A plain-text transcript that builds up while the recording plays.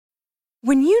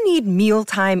When you need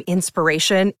mealtime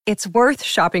inspiration, it's worth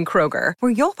shopping Kroger,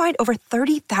 where you'll find over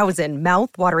 30,000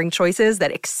 mouth-watering choices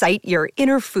that excite your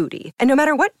inner foodie. And no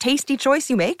matter what tasty choice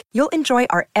you make, you'll enjoy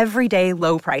our everyday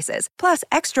low prices, plus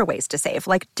extra ways to save,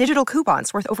 like digital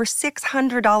coupons worth over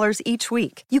 $600 each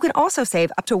week. You can also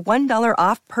save up to $1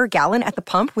 off per gallon at the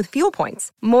pump with fuel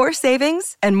points. More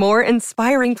savings and more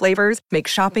inspiring flavors make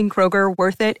shopping Kroger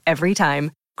worth it every time.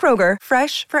 Kroger,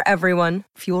 fresh for everyone.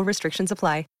 Fuel restrictions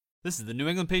apply. This is the New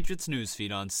England Patriots news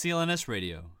feed on CLNS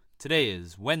Radio. Today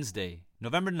is Wednesday,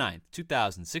 November 9th,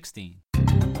 2016.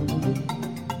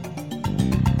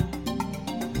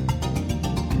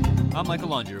 I'm Michael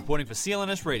Longi, reporting for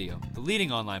CLNS Radio, the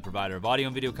leading online provider of audio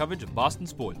and video coverage of Boston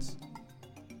sports.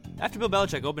 After Bill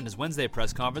Belichick opened his Wednesday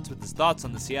press conference with his thoughts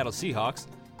on the Seattle Seahawks,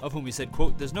 of whom he said,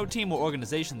 quote, "There's no team or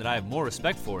organization that I have more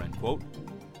respect for," end quote,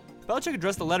 Belichick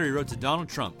addressed the letter he wrote to Donald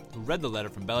Trump, who read the letter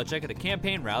from Belichick at a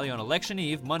campaign rally on Election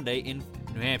Eve Monday in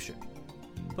New Hampshire.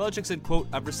 Belichick said, quote,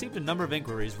 "I've received a number of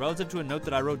inquiries relative to a note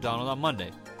that I wrote Donald on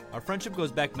Monday. Our friendship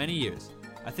goes back many years.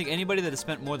 I think anybody that has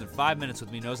spent more than 5 minutes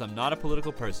with me knows I'm not a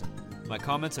political person. My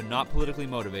comments are not politically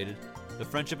motivated. The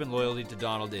friendship and loyalty to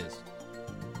Donald is."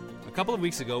 A couple of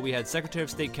weeks ago, we had Secretary of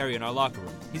State Kerry in our locker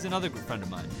room. He's another good friend of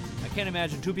mine. I can't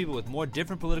imagine two people with more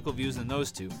different political views than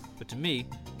those two, but to me,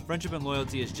 friendship and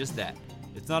loyalty is just that.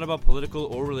 It's not about political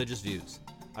or religious views.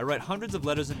 I write hundreds of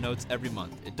letters and notes every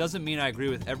month. It doesn't mean I agree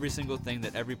with every single thing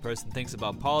that every person thinks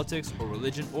about politics or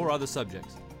religion or other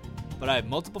subjects. But I have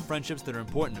multiple friendships that are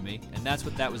important to me, and that's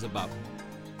what that was about.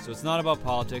 So it's not about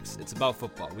politics, it's about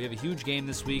football. We have a huge game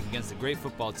this week against a great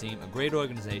football team, a great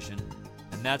organization,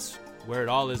 and that's where it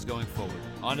all is going forward.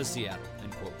 On to Seattle,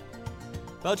 end quote.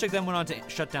 Belichick then went on to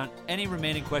shut down any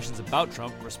remaining questions about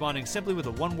Trump, responding simply with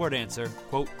a one-word answer,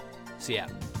 quote,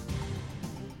 "Seattle."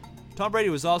 Tom Brady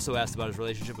was also asked about his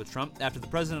relationship with Trump after the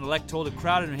president-elect told a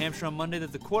crowd in New Hampshire on Monday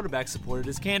that the quarterback supported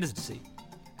his candidacy.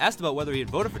 Asked about whether he had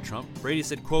voted for Trump, Brady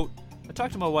said, quote, "I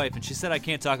talked to my wife and she said I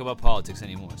can't talk about politics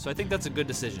anymore, so I think that's a good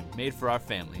decision, made for our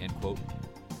family," end quote.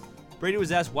 Brady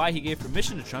was asked why he gave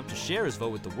permission to Trump to share his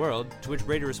vote with the world, to which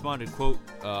Brady responded, quote,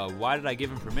 "Why did I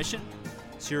give him permission?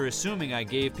 So you're assuming I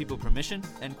gave people permission,"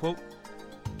 end quote.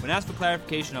 When asked for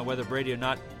clarification on whether Brady or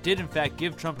not did in fact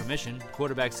give Trump permission, the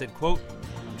quarterback said, quote,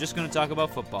 "I'm just going to talk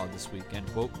about football this week,"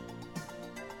 end quote.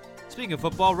 Speaking of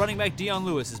football, running back Dion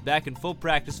Lewis is back in full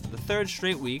practice for the third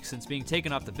straight week since being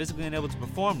taken off the physically unable to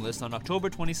perform list on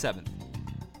October 27th.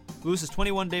 Lewis's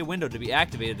 21-day window to be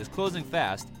activated is closing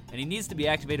fast, and he needs to be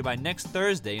activated by next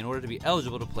Thursday in order to be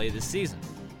eligible to play this season.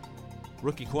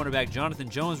 Rookie cornerback Jonathan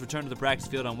Jones returned to the practice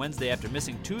field on Wednesday after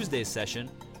missing Tuesday's session,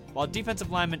 while defensive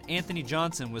lineman Anthony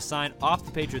Johnson was signed off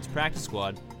the Patriots practice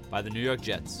squad by the New York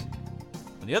Jets.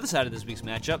 On the other side of this week's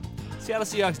matchup, Seattle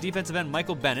Seahawks defensive end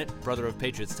Michael Bennett, brother of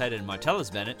Patriots tight end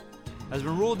Martellus Bennett, has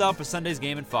been ruled out for Sunday's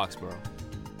game in Foxborough.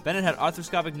 Bennett had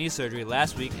arthroscopic knee surgery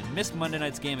last week and missed Monday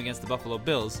night's game against the Buffalo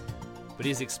Bills, but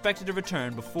he is expected to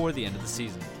return before the end of the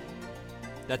season.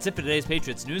 That's it for today's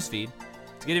Patriots newsfeed.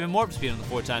 To get even more up to speed on the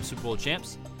four-time Super Bowl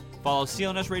champs, follow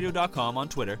clnsradio.com on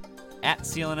Twitter,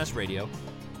 @CLNSradio,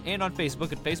 and on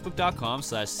Facebook at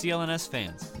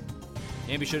facebook.com/CLNSfans.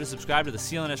 And be sure to subscribe to the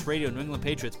CLNS Radio New England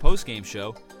Patriots postgame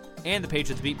show and the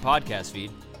Patriots Beat podcast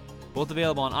feed, both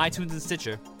available on iTunes and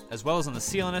Stitcher, as well as on the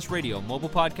CLNS Radio mobile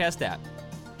podcast app.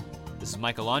 This is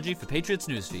Michael Longi for Patriots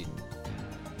Newsfeed.